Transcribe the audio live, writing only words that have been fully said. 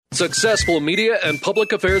Successful media and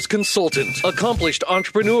public affairs consultant, accomplished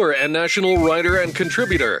entrepreneur and national writer and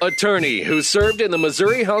contributor, attorney who served in the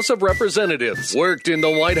Missouri House of Representatives, worked in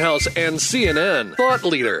the White House and CNN, thought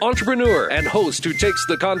leader, entrepreneur, and host who takes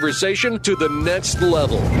the conversation to the next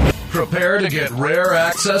level. Prepare to get rare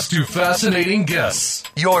access to fascinating guests.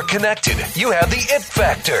 You're connected. You have the it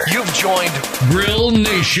factor. You've joined Grill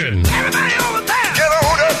Nation. Everybody over there! Get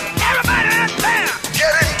on up! Everybody out there!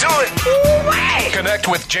 Get into it! Ooh-wee! Connect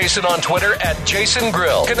with Jason on Twitter at Jason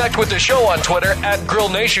Grill. Connect with the show on Twitter at Grill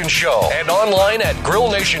Nation Show and online at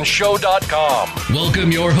grillnationshow.com.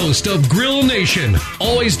 Welcome your host of Grill Nation,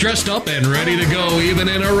 always dressed up and ready to go even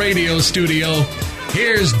in a radio studio.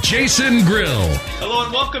 Here's Jason Grill. Hello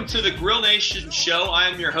and welcome to the Grill Nation Show. I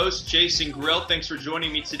am your host, Jason Grill. Thanks for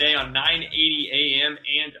joining me today on 980 AM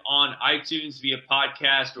and on iTunes via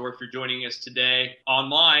podcast, or if you're joining us today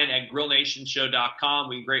online at grillnationshow.com.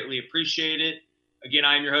 We greatly appreciate it. Again,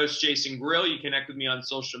 I am your host, Jason Grill. You connect with me on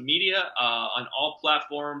social media, on all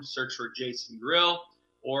platforms. Search for Jason Grill,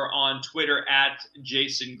 or on Twitter at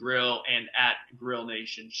Jason Grill and at Grill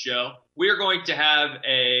Nation Show. We are going to have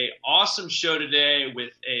an awesome show today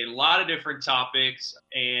with a lot of different topics,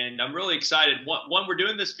 and I'm really excited. One, we're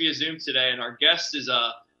doing this via Zoom today, and our guest is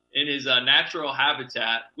in his natural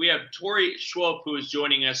habitat. We have Tori Schwope, who is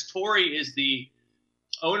joining us. Tori is the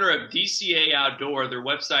owner of DCA Outdoor. Their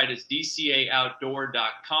website is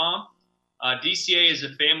dcaoutdoor.com. DCA is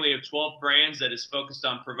a family of 12 brands that is focused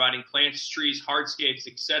on providing plants, trees, hardscapes,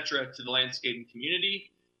 etc. to the landscaping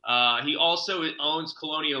community. He also owns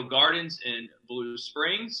Colonial Gardens in Blue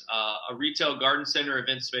Springs, a retail garden center,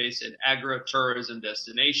 event space, and agro-tourism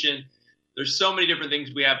destination. There's so many different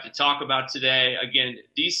things we have to talk about today. Again,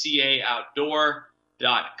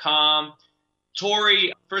 dcaoutdoor.com.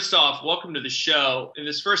 Tori, first off, welcome to the show. In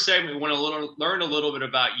this first segment, we want to learn a little bit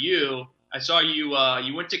about you. I saw you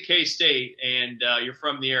you went to K-State, and you're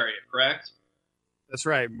from the area, correct? That's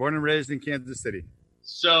right. Born and raised in Kansas City.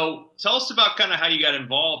 So tell us about kind of how you got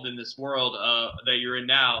involved in this world that you're in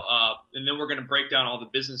now, and then we're going to break down all the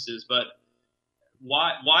businesses. But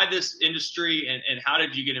why this industry, and how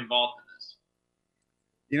did you get involved in this?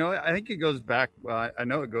 You know, I think it goes back. I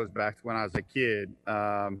know it goes back to when I was a kid.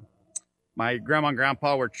 My grandma and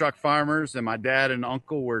grandpa were truck farmers, and my dad and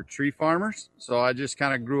uncle were tree farmers. So I just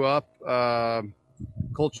kind of grew up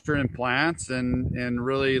culturing plants and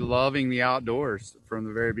really loving the outdoors from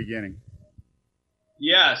the very beginning.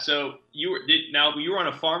 Yeah. So you were on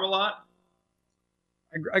a farm a lot?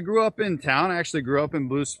 I grew up in town. I actually grew up in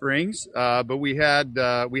Blue Springs, but we had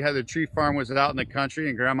the tree farm was out in the country,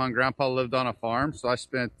 and grandma and grandpa lived on a farm. So I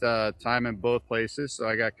spent time in both places. So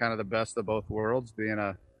I got kind of the best of both worlds, being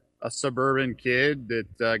a suburban kid that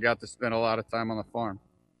got to spend a lot of time on the farm.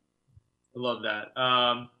 I love that.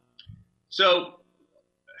 So,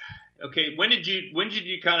 okay, when did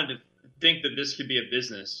you kind of think that this could be a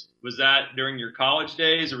business? Was that during your college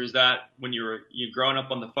days, or was that when you growing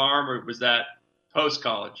up on the farm, or was that post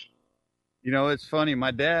college? You know, it's funny.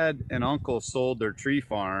 My dad and uncle sold their tree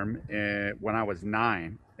farm when I was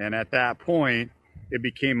 9, and at that point, it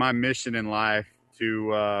became my mission in life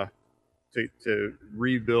to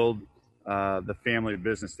rebuild the family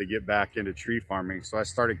business, to get back into tree farming. So I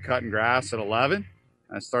started cutting grass at 11.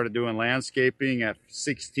 I started doing landscaping at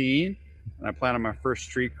 16, and I planted my first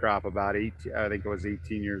tree crop about 18. I think I was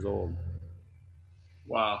 18 years old.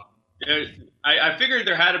 Wow. I figured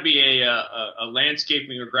there had to be a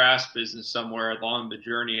landscaping or grass business somewhere along the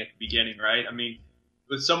journey at the beginning, right? I mean,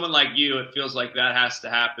 with someone like you, it feels like that has to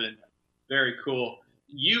happen. Very cool.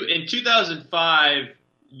 You, in 2005,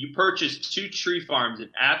 you purchased 2 tree farms in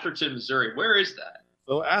Atherton, Missouri. Where is that?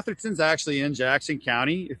 So Atherton's actually in Jackson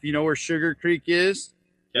County. If you know where Sugar Creek is,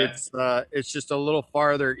 okay. It's just a little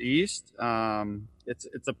farther east.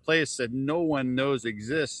 It's a place that no one knows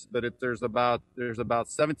exists, but there's about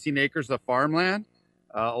 17 acres of farmland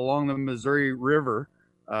along the Missouri River,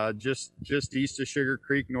 just east of Sugar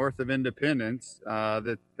Creek, north of Independence,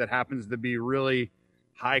 that happens to be really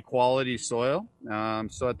high quality soil.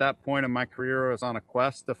 So at that point in my career, I was on a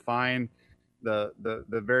quest to find the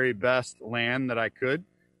very best land that I could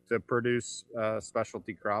to produce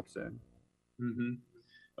specialty crops in. Mm-hmm.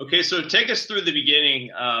 Okay, so take us through the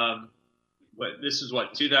beginning. This is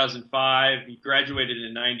 2005. You graduated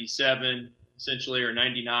in 97, essentially, or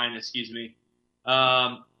 99, excuse me.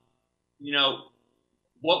 What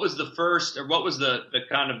was the first, or what was the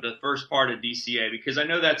kind of the first part of DCA? Because I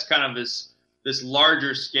know that's kind of this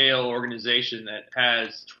larger scale organization that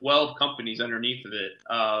has 12 companies underneath of it.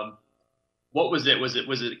 What was it? Was it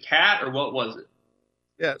a cat, or what was it?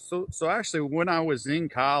 Yeah, so actually, when I was in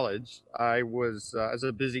college, I was as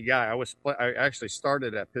a busy guy. I actually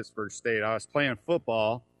started at Pittsburgh State. I was playing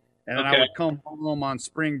football, and then I would come home on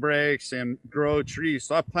spring breaks and grow trees.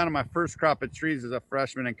 So I planted my first crop of trees as a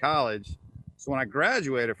freshman in college. So when I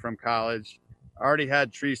graduated from college, I already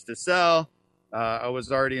had trees to sell. I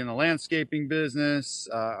was already in the landscaping business.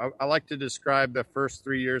 I like to describe the first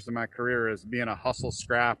 3 years of my career as being a hustle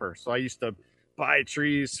scrapper. So I used to buy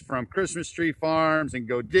trees from Christmas tree farms and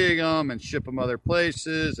go dig them and ship them other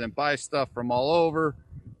places and buy stuff from all over,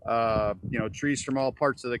 trees from all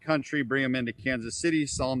parts of the country, bring them into Kansas City,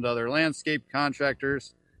 sell them to other landscape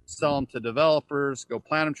contractors, sell them to developers, go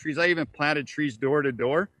plant them trees. I even planted trees door to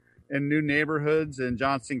door in new neighborhoods in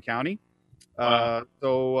Johnson County. Wow.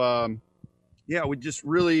 We just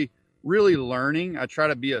really learning. I try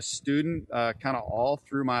to be a student kind of all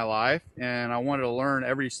through my life, and I wanted to learn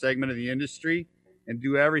every segment of the industry and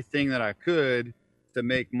do everything that I could to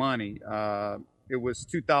make money. It was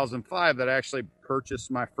 2005 that I actually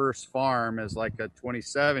purchased my first farm as like a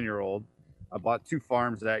 27-year-old. I bought 2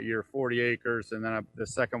 farms that year, 40 acres, and then the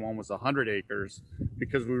second one was 100 acres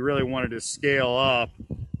because we really wanted to scale up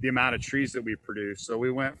the amount of trees that we produced. So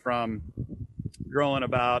we went from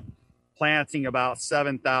planting about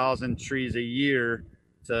 7,000 trees a year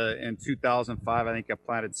to, in 2005, I think I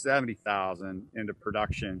planted 70,000 into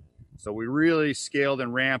production. So we really scaled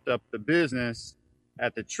and ramped up the business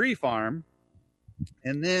at the tree farm.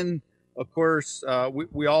 And then, of course,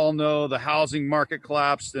 we all know the housing market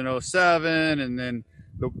collapsed in 2007, and then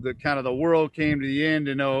the kind of the world came to the end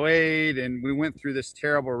in 2008, and we went through this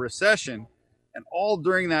terrible recession. And all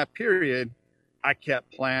during that period, I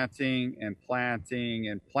kept planting and planting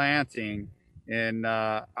and planting. And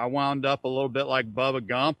I wound up a little bit like Bubba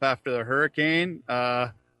Gump after the hurricane.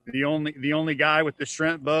 The only guy with the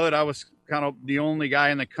shrimp boat. I was kind of the only guy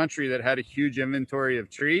in the country that had a huge inventory of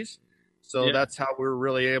trees. So that's how we were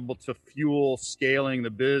really able to fuel scaling the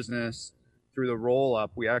business through the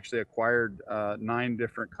roll-up. We actually acquired 9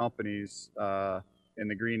 different companies in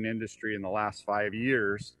the green industry in the last 5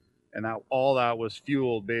 years. And all that was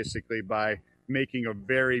fueled basically by making a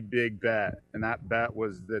very big bet, and that bet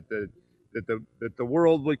was that the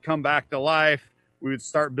world would come back to life. We would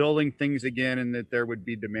start building things again, and that there would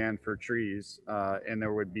be demand for trees, and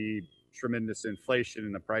there would be tremendous inflation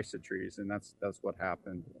in the price of trees, and that's what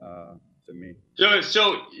happened to me.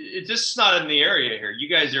 So this is not in the area here. You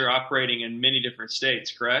guys are operating in many different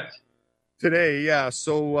states, correct? Today, yeah.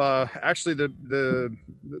 So actually, the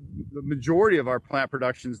majority of our plant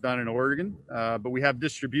production is done in Oregon, but we have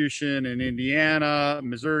distribution in Indiana,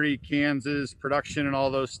 Missouri, Kansas, production in all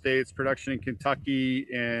those states, production in Kentucky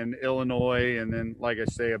and Illinois, and then, like I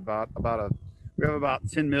say, we have about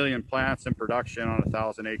 10 million plants in production on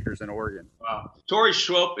 1,000 acres in Oregon. Wow. Tori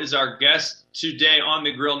Schwop is our guest today on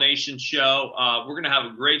the Grill Nation show. We're going to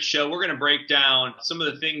have a great show. We're going to break down some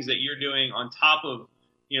of the things that you're doing on top of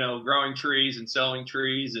growing trees and selling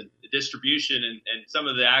trees and the distribution and some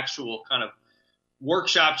of the actual kind of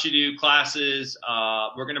workshops you do, classes.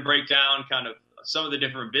 We're going to break down kind of some of the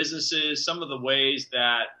different businesses, some of the ways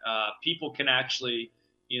that people can actually,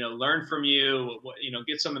 learn from you,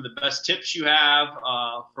 get some of the best tips you have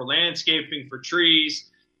for landscaping, for trees.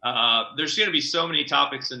 There's going to be so many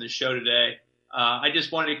topics in the show today. I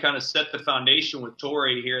just wanted to kind of set the foundation with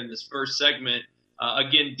Tori here in this first segment.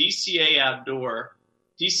 Again, DCA Outdoor.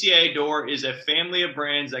 DCA Outdoor is a family of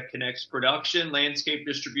brands that connects production, landscape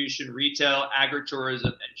distribution, retail, agritourism,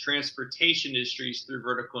 and transportation industries through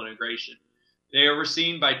vertical integration. They are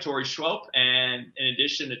overseen by Tori Schwop, and in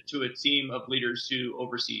addition to a team of leaders who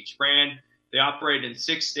oversee each brand. They operate in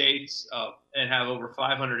 6 states and have over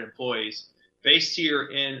 500 employees based here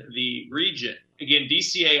in the region. Again,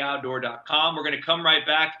 DCAOutdoor.com. We're going to come right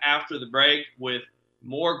back after the break with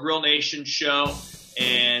more Grill Nation show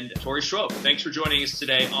and Tori Schwop. Thanks for joining us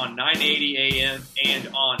today on 980 AM and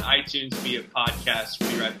on iTunes via podcast.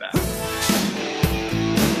 We'll be right back.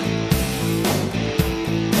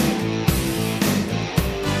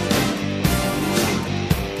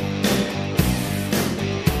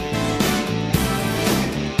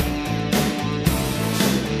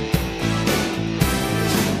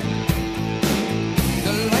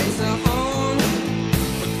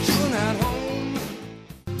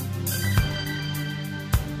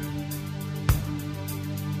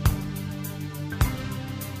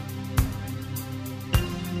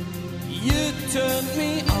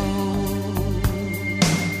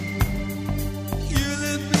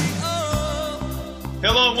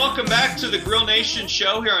 Hello and welcome back to the Grill Nation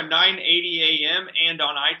show here on 980 AM and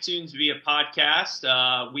on iTunes via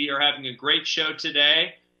podcast. We are having a great show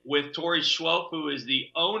today. with Tori Schwolf, who is the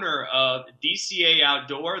owner of DCA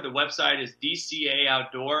Outdoor. The website is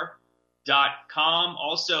dcaoutdoor.com.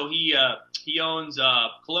 Also, he owns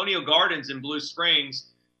Colonial Gardens in Blue Springs,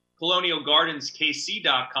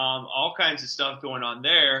 colonialgardenskc.com, all kinds of stuff going on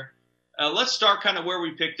there. Let's start kind of where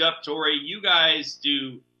we picked up, Tori. You guys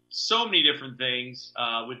do so many different things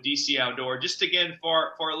with DC Outdoor. Just again,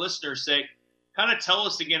 for our listeners' sake, kind of tell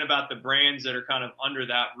us again about the brands that are kind of under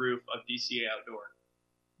that roof of DCA Outdoor.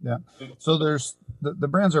 Yeah. So there's the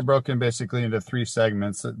brands are broken basically into three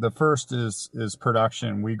segments. The first is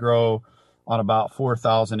production. We grow on about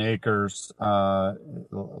 4,000 acres,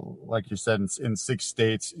 like you said, in 6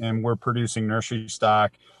 states, and we're producing nursery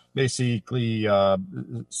stock, basically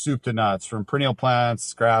soup to nuts, from perennial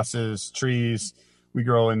plants, grasses, trees. We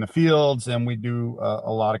grow in the fields, and we do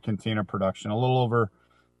a lot of container production, a little over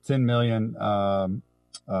 10 million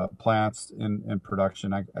plants in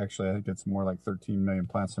production. I think it's more like 13 million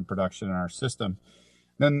plants in production in our system.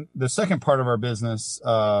 Then the second part of our business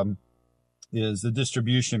is the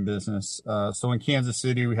distribution business. So in Kansas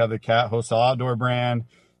City, we have the Cat Wholesale Outdoor brand,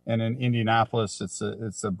 and in Indianapolis, it's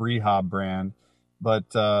a Brehab brand.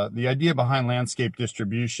 But the idea behind landscape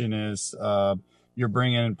distribution is you're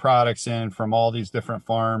bringing products in from all these different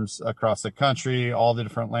farms across the country, all the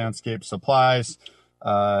different landscape supplies,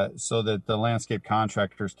 so that the landscape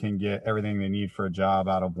contractors can get everything they need for a job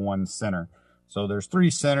out of one center. So there's 3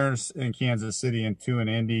 centers in Kansas City and 2 in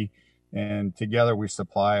Indy, and together we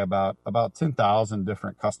supply about 10,000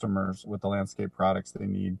 different customers with the landscape products they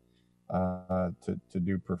need to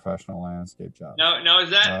do professional landscape jobs. Now is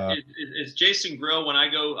that is Jason Grill? When I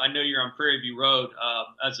know you're on Prairie View Road.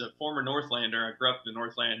 As a former Northlander, I grew up in the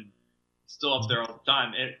Northland, still up there all the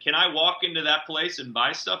time. Can I walk into that place and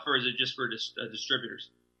buy stuff, or is it just for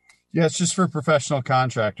distributors? Yeah, it's just for professional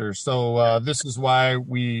contractors. So this is why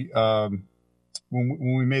we, when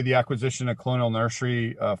we made the acquisition of Colonial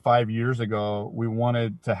Nursery 5 years ago, we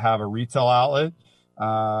wanted to have a retail outlet,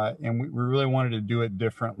 and we really wanted to do it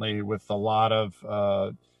differently with a lot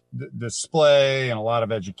of display and a lot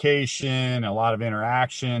of education, and a lot of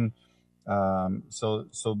interaction. So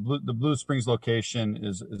the Blue Springs location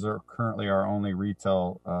is currently our only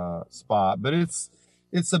retail spot, but it's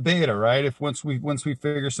a beta, right? If once we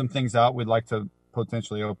figure some things out, we'd like to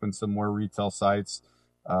potentially open some more retail sites.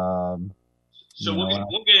 So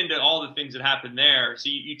we'll get into all the things that happen there. So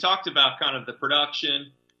you talked about kind of the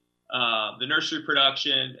production, the nursery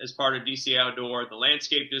production as part of DC Outdoor, the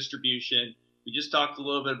landscape distribution. We just talked a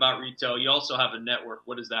little bit about retail. You also have a network.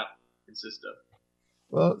 What does that consist of?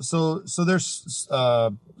 Well, so there's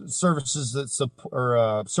services that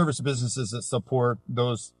service businesses that support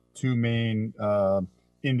those 2 main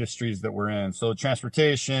industries that we're in. So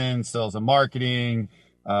transportation, sales and marketing.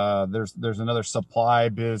 There's another supply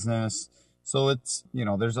business. So it's,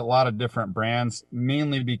 there's a lot of different brands,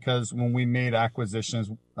 mainly because when we made acquisitions,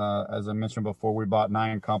 as I mentioned before, we bought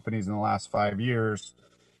 9 companies in the last 5 years.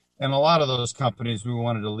 And a lot of those companies, we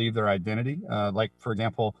wanted to leave their identity. Like, for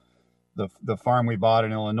example, the farm we bought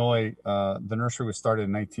in Illinois, the nursery was started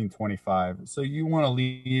in 1925. So you want to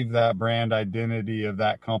leave that brand identity of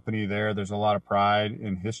that company there. There's a lot of pride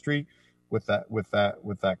and history with that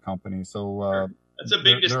company. So that's a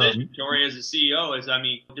big decision, Tori, as a CEO.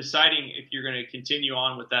 Deciding if you're going to continue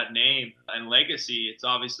on with that name and legacy. It's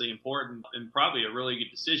obviously important and probably a really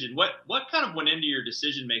good decision. What kind of went into your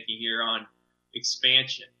decision making here on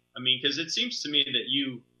expansion? Because it seems to me that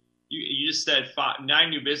you just said 9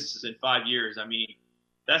 new businesses in 5 years.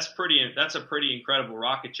 That's a pretty incredible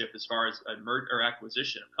rocket ship as far as a merger or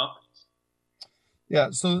acquisition of companies.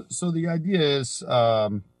 Yeah. So the idea is,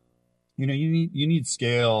 you need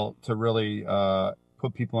scale to really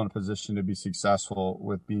put people in a position to be successful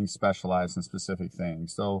with being specialized in specific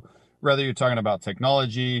things. So whether you're talking about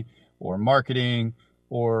technology or marketing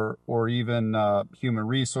or even human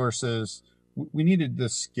resources, we needed the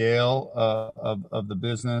scale of the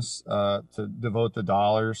business to devote the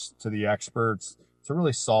dollars to the experts to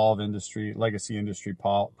really solve legacy industry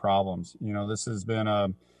problems. This has been a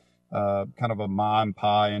kind of a ma and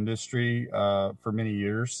pa industry for many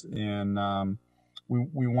years, and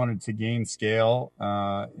we wanted to gain scale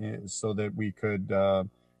so that we could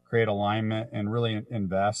create alignment and really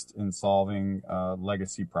invest in solving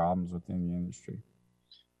legacy problems within the industry.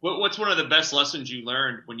 What's one of the best lessons you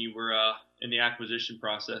learned when you were in the acquisition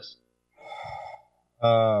process?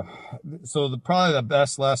 So probably the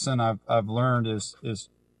best lesson I've learned is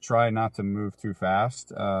try not to move too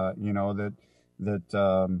fast.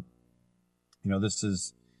 This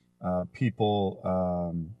is people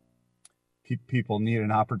need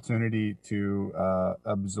an opportunity to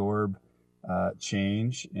absorb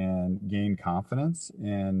change and gain confidence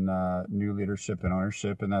in new leadership and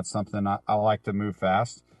ownership. And that's something I like to move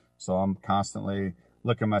fast. So I'm constantly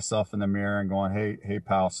looking myself in the mirror and going, hey,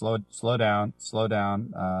 pal, slow down.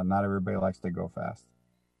 Not everybody likes to go fast.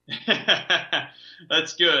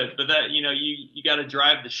 That's good. But that, you got to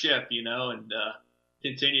drive the ship, and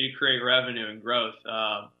continue to create revenue and growth.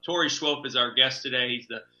 Tori Schwolf is our guest today.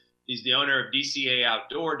 He's the owner of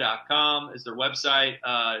DCAOutdoor.com is their website.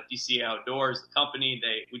 DCA Outdoor is the company.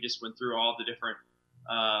 We just went through all the different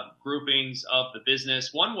groupings of the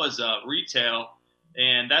business. One was retail,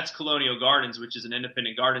 and that's Colonial Gardens, which is an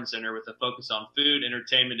independent garden center with a focus on food,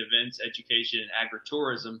 entertainment, events, education, and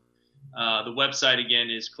agritourism. The website, again,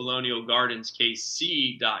 is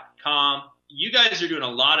colonialgardenskc.com. You guys are doing a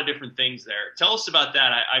lot of different things there. Tell us about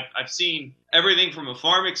that. I've seen everything from a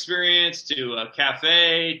farm experience to a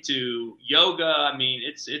cafe to yoga. I mean,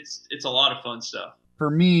 it's a lot of fun stuff. For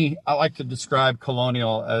me, I like to describe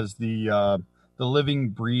Colonial as the living,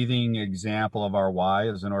 breathing example of our why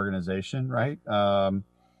as an organization, right?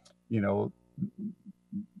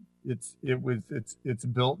 It's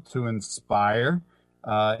built to inspire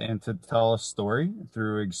and to tell a story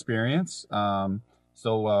through experience.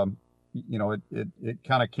 It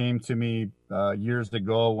kind of came to me years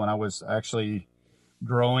ago when I was actually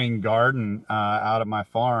growing garden out at my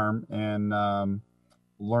farm, and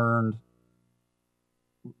learned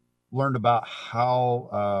about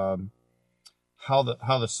how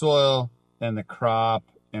the soil and the crop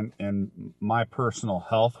and my personal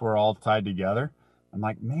health were all tied together. I'm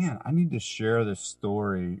like, man, I need to share this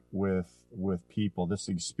story with people, this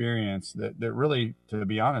experience that really, to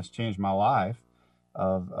be honest, changed my life.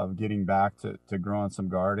 Of getting back to growing some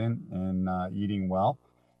garden and eating well.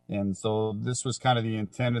 And so this was kind of the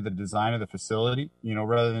intent of the design of the facility,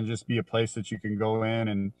 rather than just be a place that you can go in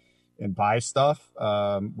and buy stuff.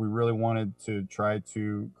 We really wanted to try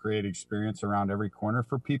to create experience around every corner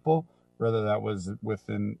for people, whether that was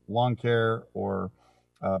within lawn care or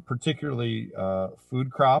particularly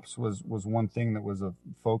food crops was one thing that was a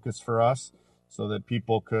focus for us, so that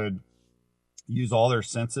people could use all their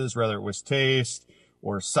senses, whether it was taste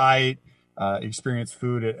or sight, experience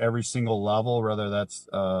food at every single level, whether that's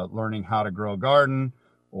learning how to grow a garden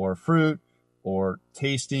or fruit or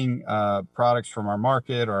tasting products from our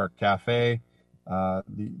market or our cafe.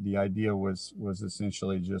 The idea was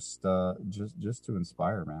essentially just to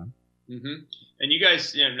inspire, man. Mm-hmm. And you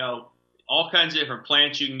guys, all kinds of different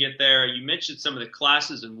plants you can get there. You mentioned some of the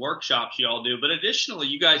classes and workshops you all do, but additionally,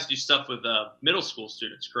 you guys do stuff with middle school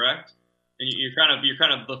students, correct? And you're kind of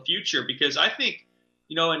the future, because I think,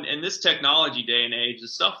 in this technology day and age, the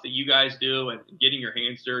stuff that you guys do and getting your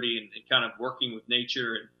hands dirty and kind of working with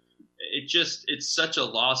nature, and it's such a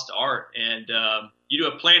lost art. And you do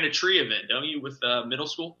a plant a tree event, don't you, with middle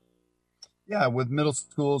school? Yeah, with middle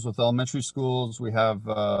schools, with elementary schools, we have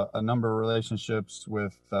a number of relationships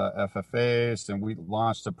with FFAs, and we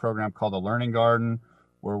launched a program called the Learning Garden,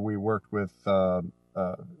 where we worked with a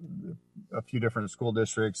few different school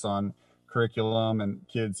districts on curriculum, and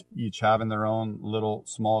kids each having their own little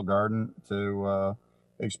small garden to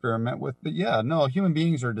experiment with. But yeah, no, human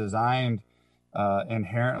beings are designed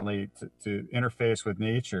inherently to interface with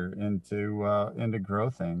nature and to grow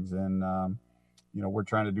things. And, we're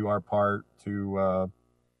trying to do our part to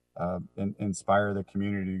inspire the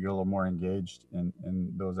community to get a little more engaged in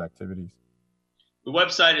those activities. The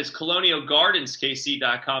website is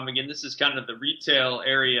colonialgardenskc.com. Again, this is kind of the retail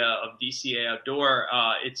area of DCA Outdoor.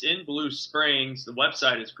 It's in Blue Springs. The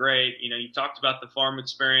website is great. You talked about the farm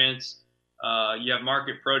experience. You have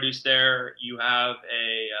market produce there. You have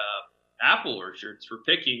a apple orchards for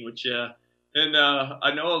picking, which I know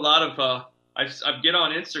a lot of. I get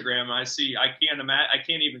on Instagram and I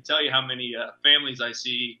can't even tell you how many families I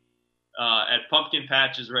see at pumpkin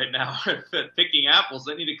patches right now picking apples.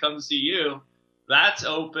 They need to come see you. That's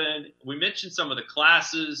open. We mentioned some of the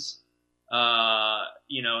classes,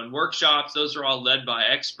 and workshops. Those are all led by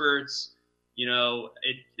experts.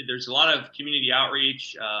 There's a lot of community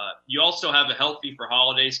outreach. You also have a Healthy for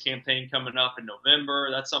Holidays campaign coming up in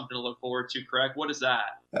November. That's something to look forward to, correct? What is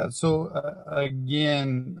that?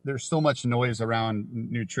 Again, there's so much noise around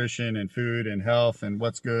nutrition and food and health and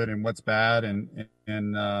what's good and what's bad. And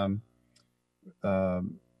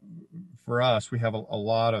for us, we have a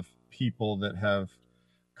lot of people that have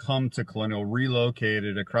come to Colonial,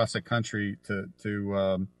 relocated across the country to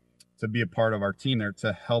be a part of our team there,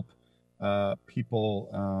 to help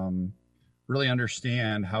people really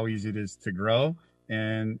understand how easy it is to grow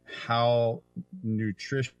and how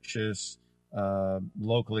nutritious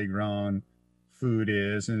locally grown food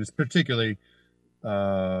is, and it's particularly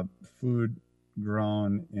food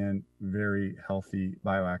grown in very healthy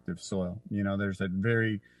bioactive soil. There's a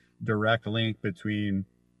very direct link between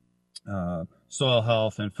soil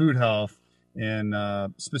health and food health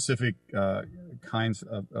and specific kinds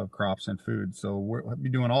of crops and food. So we'll be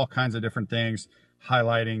doing all kinds of different things,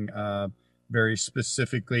 highlighting very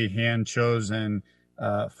specifically hand-chosen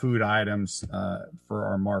food items for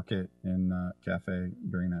our market and cafe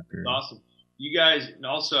during that period. Awesome. You guys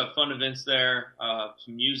also have fun events there,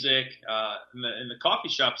 some music, and the coffee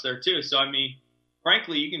shops there too. So,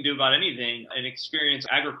 frankly, you can do about anything and experience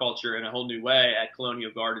agriculture in a whole new way at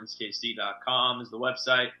colonialgardenskc.com is the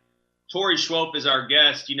website. Tori Schwop is our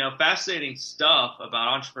guest. Fascinating stuff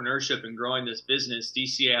about entrepreneurship and growing this business,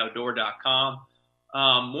 dcaoutdoor.com.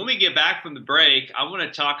 When we get back from the break, I want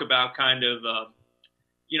to talk about kind of,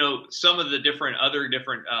 some of the different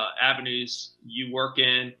avenues you work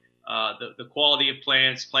in, the quality of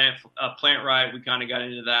plants, plant right. We kind of got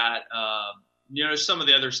into that. Some of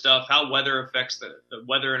the other stuff, how weather affects the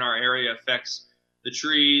weather in our area affects the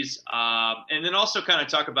trees. And then also kind of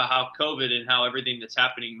talk about how COVID and how everything that's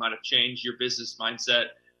happening might have changed your business mindset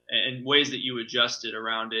and ways that you adjusted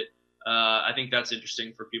around it. I think that's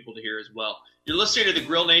interesting for people to hear as well. You're listening to the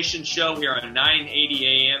Grill Nation show here on 980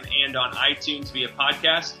 AM and on iTunes via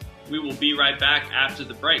podcast. We will be right back after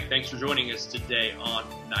the break. Thanks for joining us today on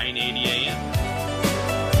 980 AM.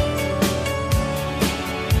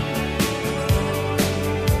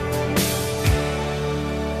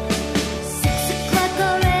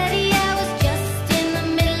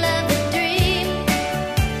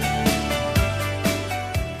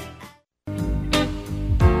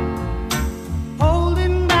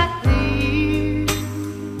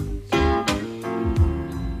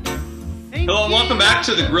 Welcome back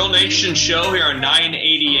to the Grill Nation show here on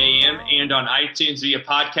 980 AM and on iTunes via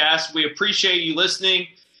podcast. We appreciate you listening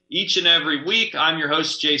each and every week. I'm your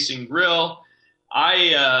host, Jason Grill.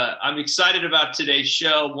 I'm excited about today's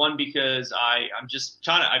show. One, because I'm just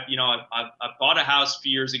trying to, I bought a house a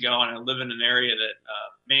few years ago and I live in an area that,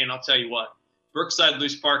 I'll tell you what, Brookside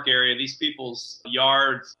Luce Park area, these people's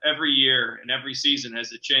yards every year and every season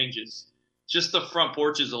as it changes. Just the front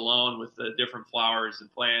porches alone with the different flowers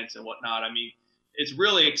and plants and whatnot. It's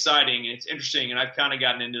really exciting and it's interesting. And I've kind of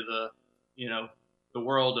gotten into the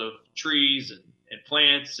world of trees and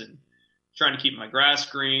plants and trying to keep my grass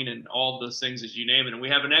green and all of those things as you name it. And we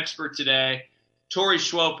have an expert today, Tori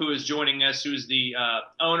Schwop, who is joining us, who's the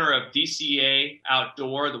owner of DCA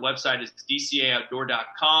Outdoor. The website is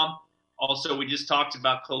dcaoutdoor.com. Also, we just talked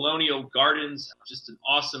about Colonial Gardens, just an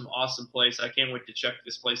awesome, awesome place. I can't wait to check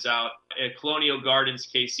this place out at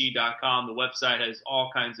colonialgardenskc.com. The website has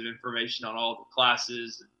all kinds of information on all the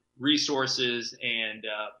classes, resources, and,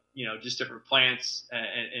 just different plants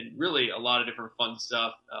and really a lot of different fun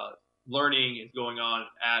stuff. Learning is going on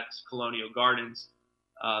at Colonial Gardens.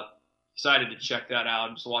 Excited to check that out.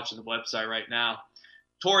 I'm just watching the website right now.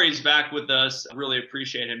 Tori's back with us. I really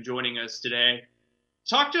appreciate him joining us today.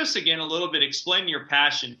 Talk to us again a little bit. Explain your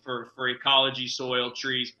passion for ecology, soil,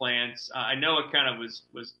 trees, plants. I know it kind of was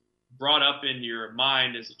brought up in your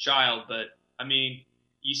mind as a child, but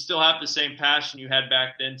you still have the same passion you had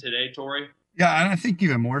back then today, Tori? Yeah, and I think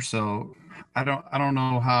even more so. I don't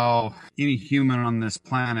know how any human on this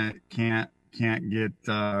planet can't get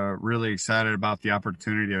really excited about the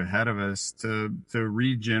opportunity ahead of us to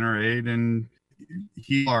regenerate and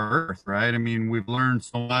heal our earth, right? We've learned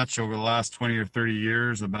so much over the last 20 or 30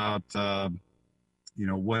 years about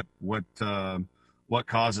what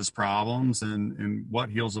causes problems and what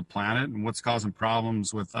heals the planet and what's causing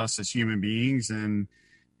problems with us as human beings and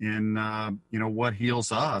what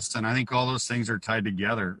heals us. And I think all those things are tied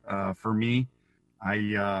together. For me,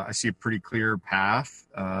 I see a pretty clear path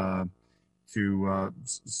to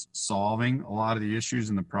solving a lot of the issues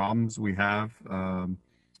and the problems we have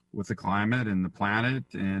with the climate and the planet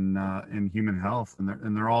and human health,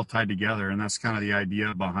 and they're all tied together. And that's kind of the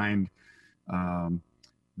idea behind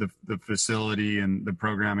the facility and the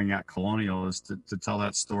programming at Colonial is to tell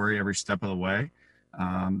that story every step of the way.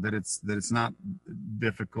 That it's not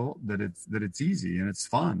difficult, that it's easy and it's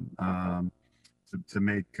fun to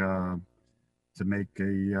make a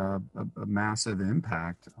massive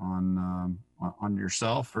impact on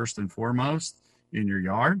yourself first and foremost in your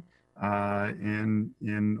yard.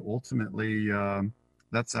 And ultimately,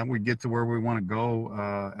 that's how we get to where we want to go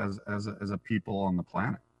as a people on the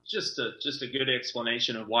planet. Just a good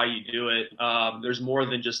explanation of why you do it. There's more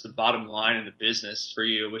than just the bottom line in the business for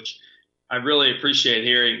you, which I really appreciate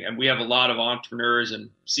hearing. And we have a lot of entrepreneurs and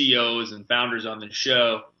CEOs and founders on the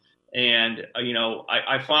show. And,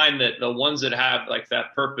 I find that the ones that have like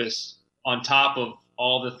that purpose on top of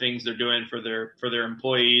all the things they're doing for their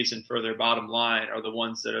employees and for their bottom line are the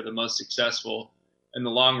ones that are the most successful in the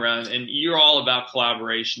long run. And you're all about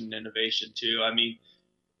collaboration and innovation too. I mean,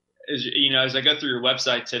 as I go through your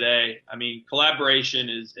website today, I mean, collaboration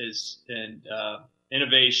and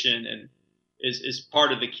innovation and is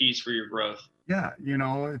part of the keys for your growth. Yeah,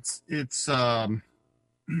 it's I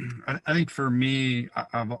think for me,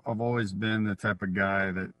 I've always been the type of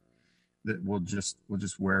guy that will just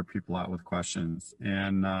wear people out with questions.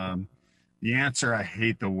 And the answer I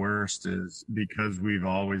hate the worst is because we've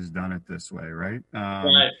always done it this way, right?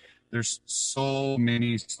 Right. There's so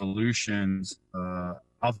many solutions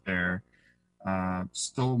out there,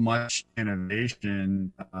 so much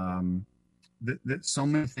innovation, that so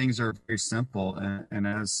many things are very simple. And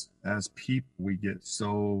as people, we get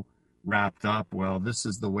so wrapped up, well, this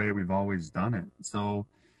is the way we've always done it. So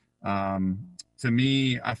to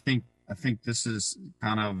me, I think this is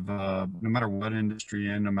kind of no matter what industry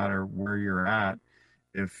you're in, no matter where you're at,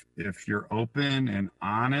 if you're open and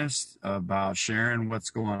honest about sharing what's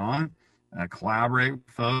going on, collaborate with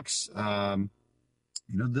folks, the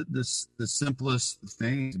simplest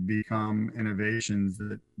things become innovations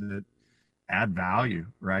that add value,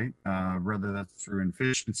 right? Whether that's through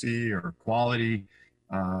efficiency or quality.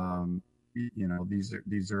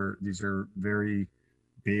 These are very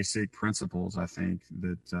basic principles, I think,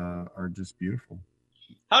 that are just beautiful.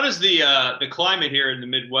 How does the climate here in the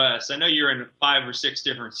Midwest? I know you're in 5 or 6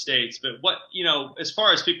 different states, but what, as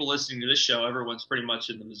far as people listening to this show, everyone's pretty much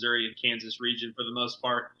in the Missouri and Kansas region for the most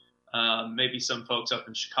part. Maybe some folks up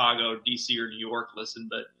in Chicago, DC, or New York listen,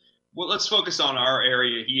 but let's focus on our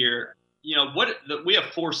area here. We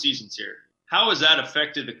have 4 seasons here. How has that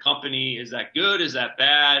affected the company? Is that good? Is that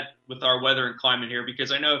bad with our weather and climate here?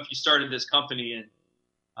 Because I know if you started this company in,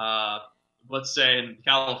 let's say in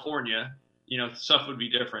California, stuff would be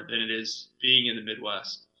different than it is being in the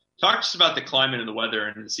Midwest. Talk to us about the climate and the weather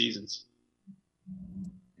and the seasons.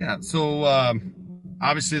 Yeah. So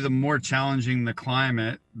obviously, the more challenging the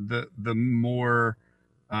climate, the more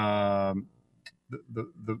the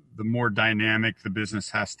more dynamic the business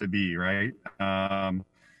has to be, right?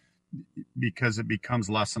 Because it becomes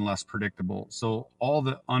less and less predictable. So all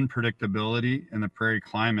the unpredictability in the prairie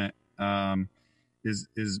climate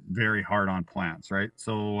is very hard on plants, right?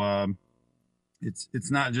 So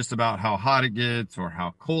it's not just about how hot it gets or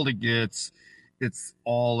how cold it gets. It's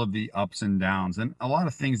all of the ups and downs, and a lot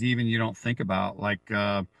of things even you don't think about, like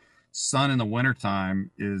sun in the wintertime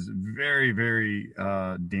is very, very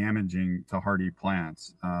damaging to hardy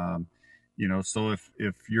plants. So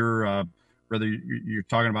if you're whether you're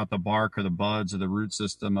talking about the bark or the buds or the root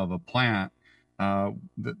system of a plant,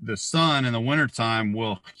 the sun in the wintertime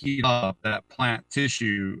will heat up that plant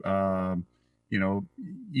tissue,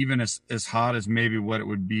 even as hot as maybe what it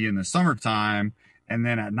would be in the summertime. And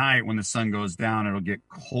then at night when the sun goes down, it'll get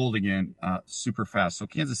cold again super fast. So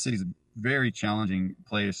Kansas City is a very challenging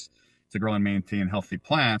place to grow and maintain healthy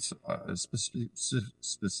plants,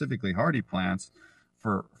 specifically hardy plants,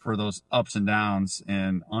 for those ups and downs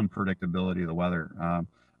and unpredictability of the weather.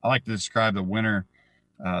 I like to describe the winter,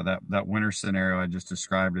 that winter scenario I just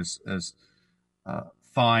described as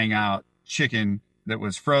thawing out chicken that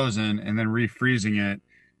was frozen and then refreezing it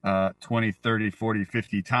 20, 30, 40,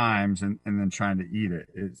 50 times and then trying to eat it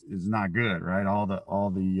is not good, right? All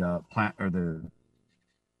the plant or the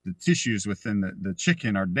tissues within the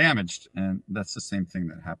chicken are damaged, and that's the same thing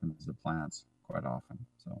that happens to the plants quite often.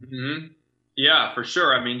 So. Mm-hmm. Yeah, for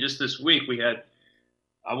sure. I mean, just this week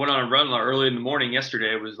I went on a run early in the morning.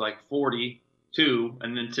 Yesterday it was like 42,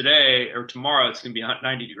 and then today or tomorrow it's going to be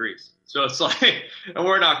 90 degrees. So it's like, and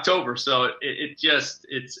we're in October, so it's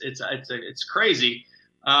crazy.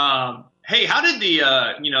 Hey, how did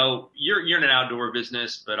you're in an outdoor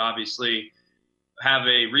business, but obviously have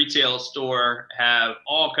a retail store, have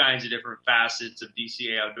all kinds of different facets of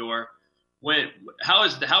DCA Outdoor. How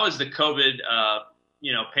is the COVID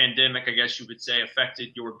pandemic, I guess you would say, affected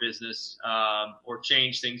your business or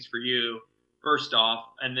changed things for you, first off?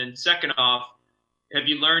 And then second off, have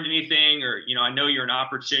you learned anything? Or, I know you're an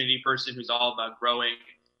opportunity person who's all about growing.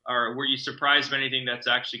 Or were you surprised by anything that's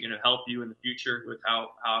actually going to help you in the future with how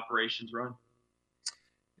operations run?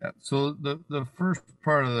 Yeah, so the first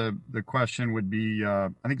part of the question would be, I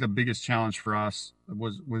think the biggest challenge for us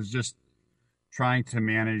was just trying to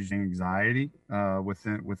manage anxiety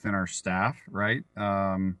within our staff, right?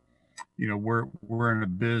 We're in a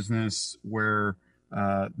business where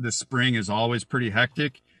the spring is always pretty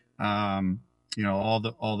hectic. All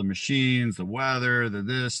the machines, the weather, the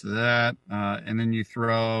this, the that, and then you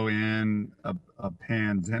throw in a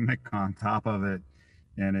pandemic on top of it,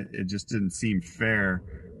 and it just didn't seem fair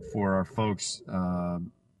for our folks to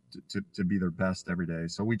be their best every day.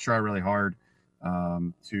 So we try really hard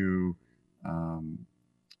to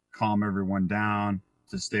calm everyone down,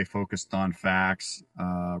 to stay focused on facts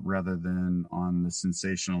rather than on the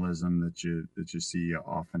sensationalism that you see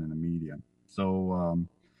often in the media. So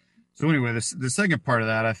anyway, the second part of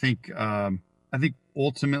that, I think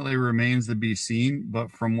ultimately remains to be seen.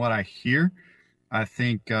 But from what I hear, I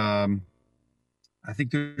think there's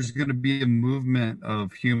going to be a movement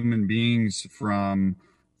of human beings from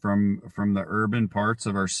the urban parts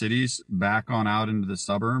of our cities back on out into the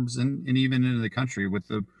suburbs and even into the country. With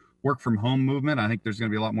the work from home movement, I think there's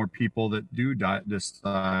going to be a lot more people that do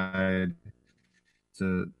decide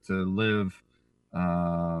to live,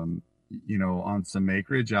 on some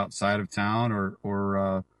acreage outside of town,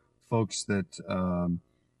 or folks that,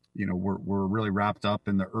 we're really wrapped up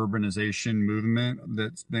in the urbanization movement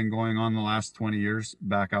that's been going on the last 20 years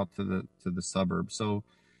back out to the suburbs. So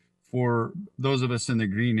for those of us in the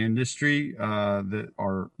green industry that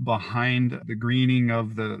are behind the greening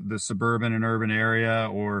of the suburban and urban area,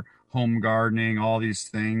 or home gardening, all these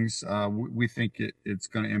things, we think it's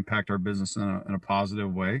going to impact our business in a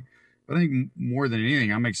positive way. But I think more than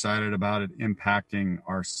anything, I'm excited about it impacting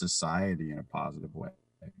our society in a positive way.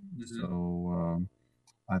 Mm-hmm. So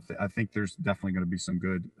I think there's definitely going to be some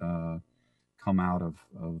good come out of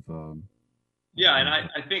yeah, and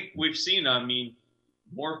I think we've seen,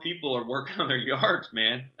 more people are working on their yards,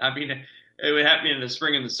 man. It would happen in the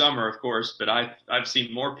spring and the summer, of course, but I've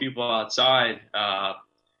seen more people outside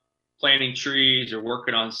planting trees or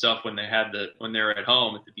working on stuff when they're at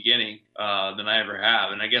home at the beginning than I ever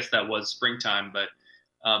have. And I guess that was springtime, but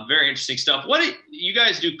very interesting stuff. What you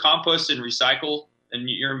guys do? Compost and recycle, and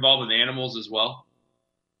you're involved with animals as well?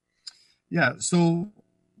 Yeah. So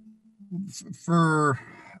this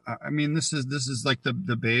is like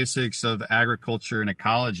the basics of agriculture and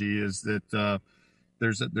ecology, is that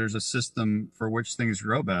there's a system for which things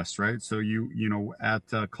grow best, right? So at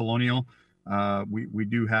Colonial, we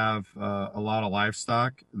do have a lot of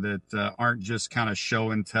livestock that aren't just kind of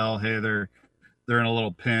show and tell. Hey, they're in a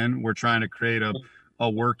little pen. We're trying to create a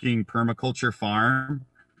working permaculture farm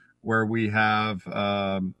where we have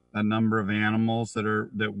a number of animals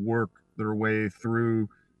that work their way through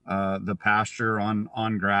the pasture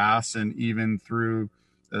on grass, and even through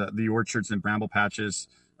the orchards and bramble patches,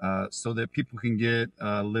 so that people can get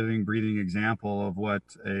a living, breathing example of what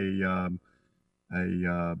a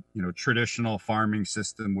traditional farming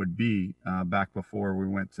system would be back before we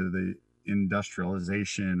went to the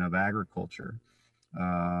industrialization of agriculture.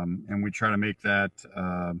 And we try to make that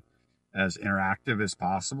as interactive as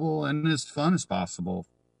possible and as fun as possible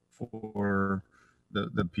for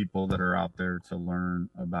the people that are out there to learn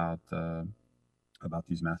about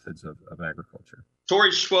these methods of agriculture.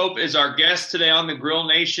 Tori Schwop is our guest today on the Grill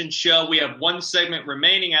Nation show. We have one segment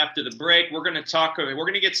remaining after the break. We're going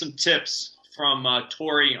to get some tips from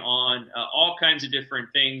Tori on all kinds of different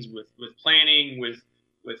things with planning, with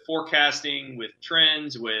forecasting, with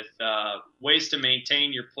trends, with ways to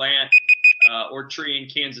maintain your plant or tree in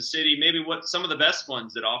Kansas City, maybe what some of the best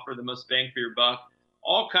ones that offer the most bang for your buck.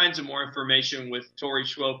 All kinds of more information with Tori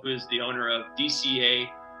Schwop, who is the owner of DCA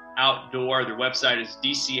Outdoor. Their website is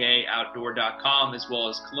dcaoutdoor.com, as well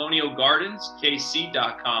as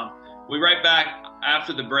colonialgardenskc.com. We'll be right back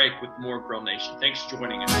after the break with more Grill Nation. Thanks for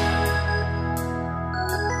joining us.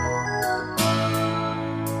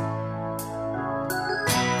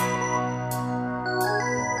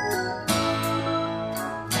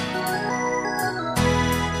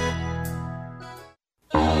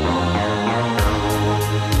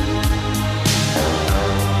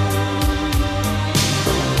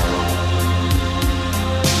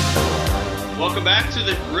 Welcome back to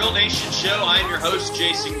the Grill Nation show. I'm your host,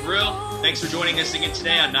 Jason Grill. Thanks for joining us again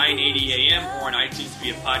today on 980 AM or on iTunes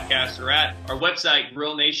via podcast, or at our website,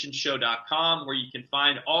 grillnationshow.com, where you can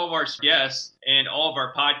find all of our guests and all of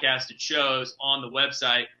our podcasted shows on the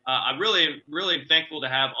website. I'm really thankful to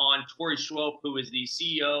have on Tori Schwop, who is the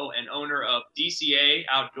CEO and owner of DCA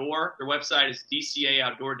Outdoor. Their website is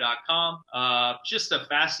dcaoutdoor.com. Just a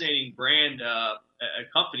fascinating brand, a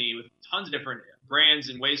company with tons of different brands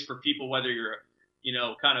and ways for people, whether you're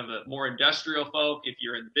kind of a more industrial folk, if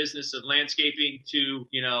you're in the business of landscaping, to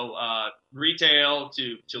retail,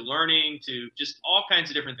 to learning, to just all kinds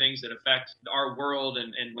of different things that affect our world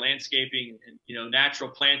and landscaping and natural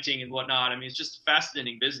planting and whatnot. I mean, it's just a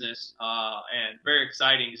fascinating business and very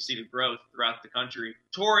exciting to see the growth throughout the country.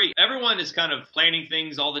 Tori, everyone is kind of planning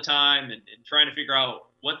things all the time and trying to figure out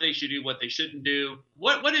what they should do, what they shouldn't do.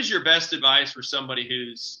 What is your best advice for somebody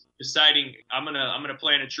who's deciding, I'm gonna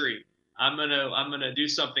plant a tree, I'm gonna do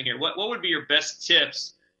something here? What would be your best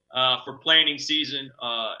tips for planting season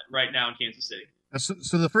right now in Kansas City?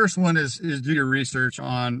 So the first one is do your research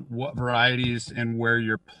on what varieties and where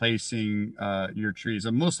you're placing your trees.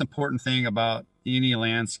 The most important thing about any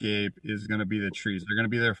landscape is going to be the trees. They're going to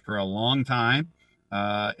be there for a long time,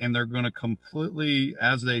 and they're going to completely,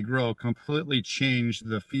 as they grow, completely change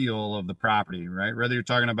the feel of the property, right? Whether you're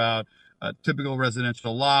talking about a typical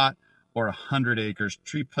residential lot or 100 acres,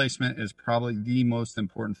 tree placement is probably the most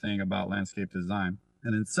important thing about landscape design.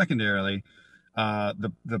 And then secondarily,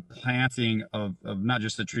 the planting of not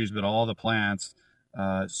just the trees but all the plants,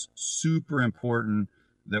 super important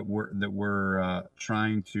that we're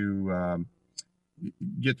trying to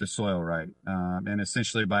get the soil right, and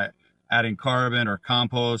essentially by adding carbon or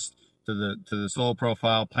compost to the soil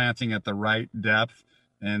profile, planting at the right depth,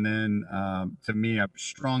 and then to me, I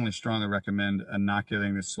strongly recommend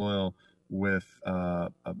inoculating the soil with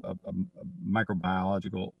a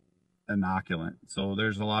microbiological inoculant. So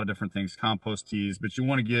there's a lot of different things, compost teas, but you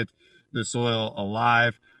want to get the soil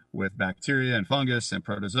alive with bacteria and fungus and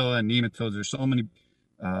protozoa and nematodes. There's so many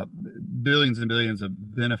billions and billions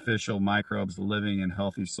of beneficial microbes living in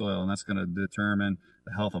healthy soil, and that's going to determine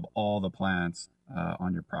the health of all the plants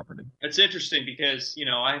on your property. It's interesting because,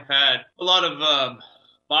 I've had a lot of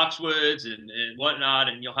boxwoods and whatnot,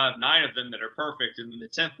 and you'll have 9 of them that are perfect, and then the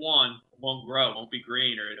 10th one won't grow, won't be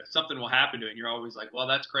green, or something will happen to it, and you're always like, well,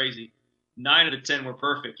 that's crazy. 9 of the 10 were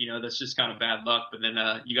perfect. That's just kind of bad luck. But then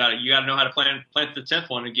you got to know how to plant the 10th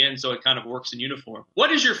one again, so it kind of works in uniform.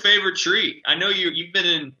 What is your favorite tree? I know you've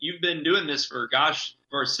been doing this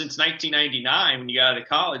since 1999 when you got out of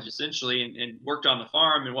college, essentially, and worked on the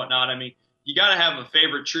farm and whatnot. I mean, you got to have a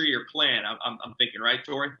favorite tree or plant. I'm thinking, right,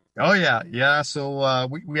 Tori? Oh yeah. So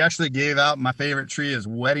we actually gave out my favorite tree as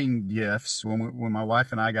wedding gifts when my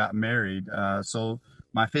wife and I got married. So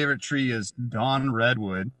my favorite tree is Dawn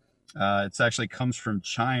Redwood. It actually comes from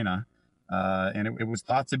China, and it was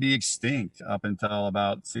thought to be extinct up until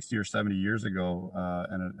about 60 or 70 years ago.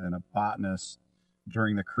 And a botanist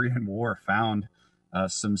during the Korean War found a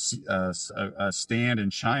stand in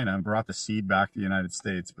China and brought the seed back to the United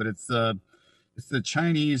States. But it's the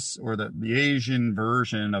Chinese or the Asian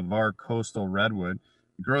version of our coastal redwood.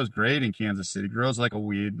 It grows great in Kansas City. It grows like a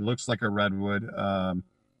weed, looks like a redwood,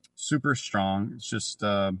 super strong. It's just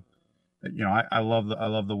I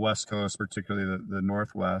love the West Coast, particularly the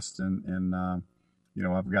Northwest, and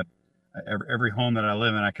I've got every home that I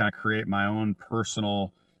live in, I kind of create my own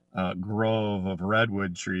personal grove of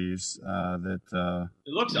redwood trees that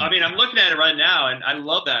it looks. I mean, I'm looking at it right now, and I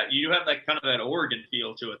love that you have that kind of that Oregon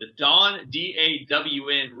feel to it. The Dawn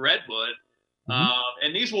DAWN redwood,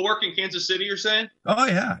 and these will work in Kansas City. You're saying? Oh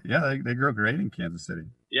yeah, they grow great in Kansas City.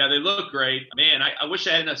 Yeah, they look great. Man, I wish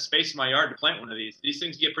I had enough space in my yard to plant one of these. These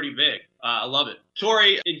things get pretty big. I love it.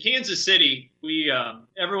 Tori, in Kansas City,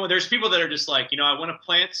 there's people that are just like, I want to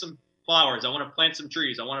plant some flowers. I want to plant some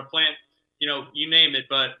trees. I want to plant, you name it.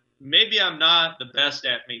 But maybe I'm not the best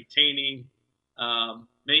at maintaining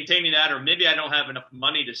that, or maybe I don't have enough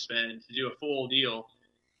money to spend to do a full deal.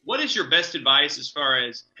 What is your best advice as far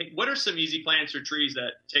as what are some easy plants or trees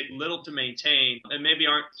that take little to maintain and maybe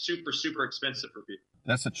aren't super, super expensive for people?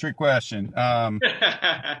 That's a trick question. I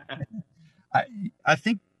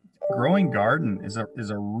think growing garden is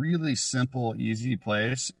a really simple, easy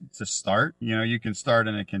place to start. You can start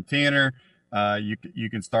in a container. You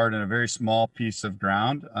can start in a very small piece of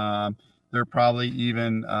ground. There are probably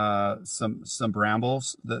even some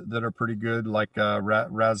brambles that are pretty good, like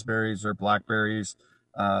raspberries or blackberries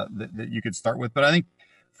that you could start with. But I think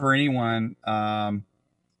for anyone,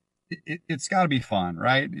 it's got to be fun,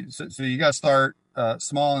 right? So you got to start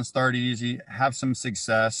small and start easy, have some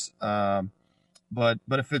success. But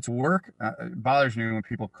if it's work, it bothers me when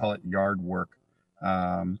people call it yard work,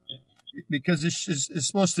 because it's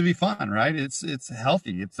supposed to be fun, right? It's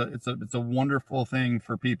healthy. It's a wonderful thing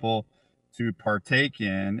for people to partake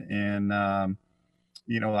in. And,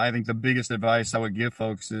 I think the biggest advice I would give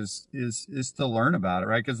folks is to learn about it,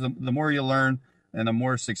 right? Because the more you learn and the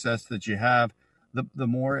more success that you have, the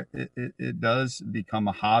more it does become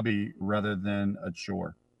a hobby rather than a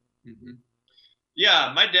chore. Mm-hmm.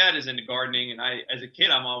 Yeah, my dad is into gardening, and as a kid,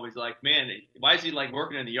 I'm always like, man, why is he like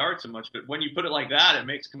working in the yard so much? But when you put it like that, it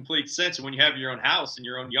makes complete sense. And when you have your own house and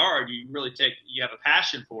your own yard, you really you have a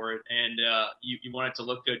passion for it, and you want it to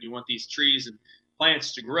look good. You want these trees and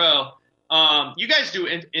plants to grow. You guys do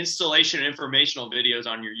installation and informational videos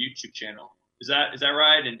on your YouTube channel. Is that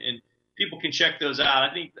right? And people can check those out.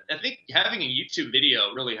 I think having a YouTube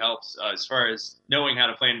video really helps as far as knowing how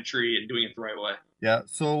to plant a tree and doing it the right way. Yeah,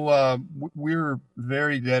 so we're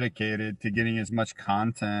very dedicated to getting as much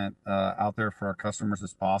content out there for our customers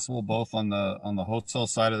as possible, both on the wholesale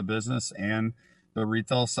side of the business and the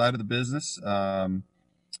retail side of the business.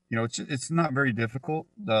 It's not very difficult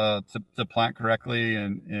to plant correctly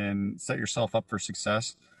and set yourself up for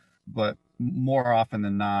success, but more often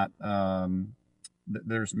than not,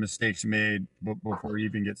 there's mistakes made before you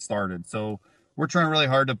even get started. So we're trying really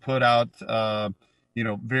hard to put out,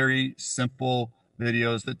 very simple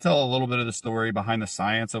videos that tell a little bit of the story behind the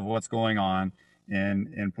science of what's going on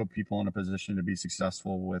and put people in a position to be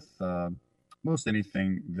successful with most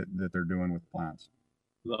anything that they're doing with plants.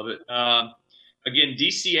 Love it. Again,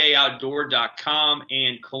 DCAOutdoor.com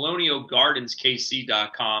and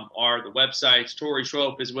ColonialGardensKC.com are the websites. Tori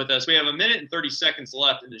Schwolf is with us. We have 1 minute and 30 seconds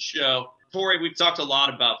left in the show. Tori, we've talked a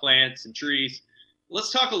lot about plants and trees. Let's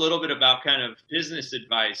talk a little bit about kind of business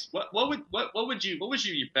advice. What would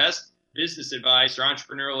your best business advice or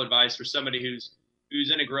entrepreneurial advice for somebody who's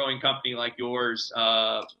in a growing company like yours,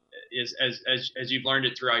 is as you've learned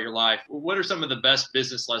it throughout your life? What are some of the best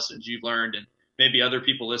business lessons you've learned, and maybe other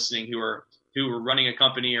people listening who are running a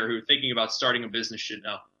company or who are thinking about starting a business should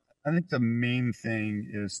know? I think the main thing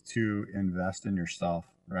is to invest in yourself,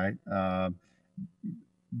 right?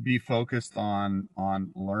 Be focused on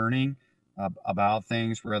learning about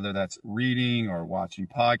things, whether that's reading or watching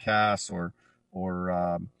podcasts or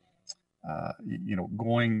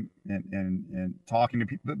going and talking to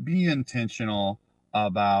people, but be intentional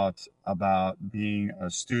about being a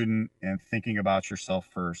student and thinking about yourself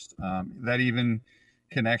first. That even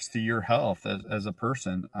connects to your health as a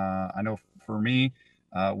person. I know for me,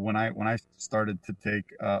 when I started to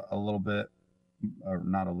take a little bit, or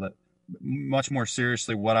not a little, much more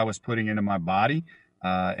seriously what I was putting into my body,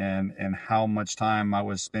 and how much time I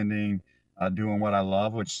was spending doing what I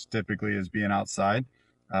love, which typically is being outside,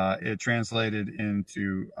 it translated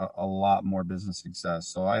into a lot more business success.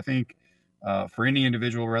 So I think for any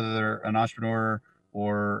individual, whether they're an entrepreneur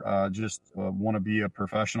or just want to be a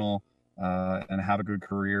professional and have a good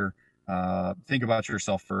career, think about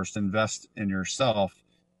yourself first, invest in yourself,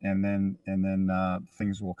 and then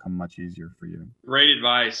things will come much easier for you. Great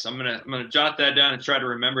advice. I'm gonna jot that down and try to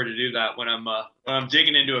remember to do that when I'm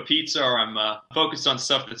digging into a pizza or I'm focused on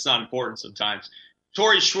stuff that's not important sometimes.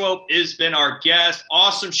 Tori Schwolf has been our guest.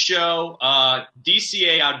 Awesome show.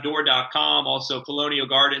 DCAOutdoor.com, also Colonial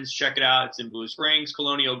Gardens. Check it out. It's in Blue Springs.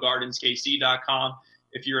 ColonialGardensKC.com.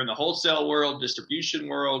 If you're in the wholesale world, distribution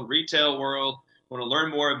world, retail world, want to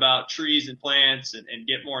learn more about trees and plants and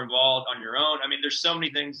get more involved on your own. I mean, there's so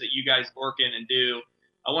many things that you guys work in and do.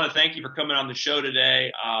 I want to thank you for coming on the show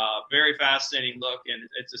today. Very fascinating look, and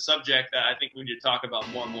it's a subject that I think we need to talk about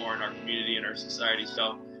more and more in our community and our society.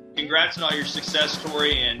 So congrats on all your success,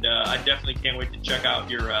 Tori, and I definitely can't wait to check out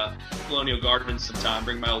your Colonial Gardens sometime.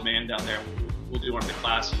 Bring my old man down there. We'll do one of the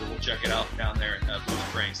classes, and we'll check it out down there in Blue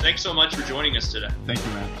Springs. Thanks so much for joining us today. Thank you,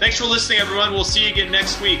 man. Thanks for listening, everyone. We'll see you again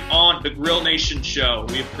next week on the Grill Nation Show.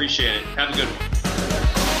 We appreciate it. Have a good one.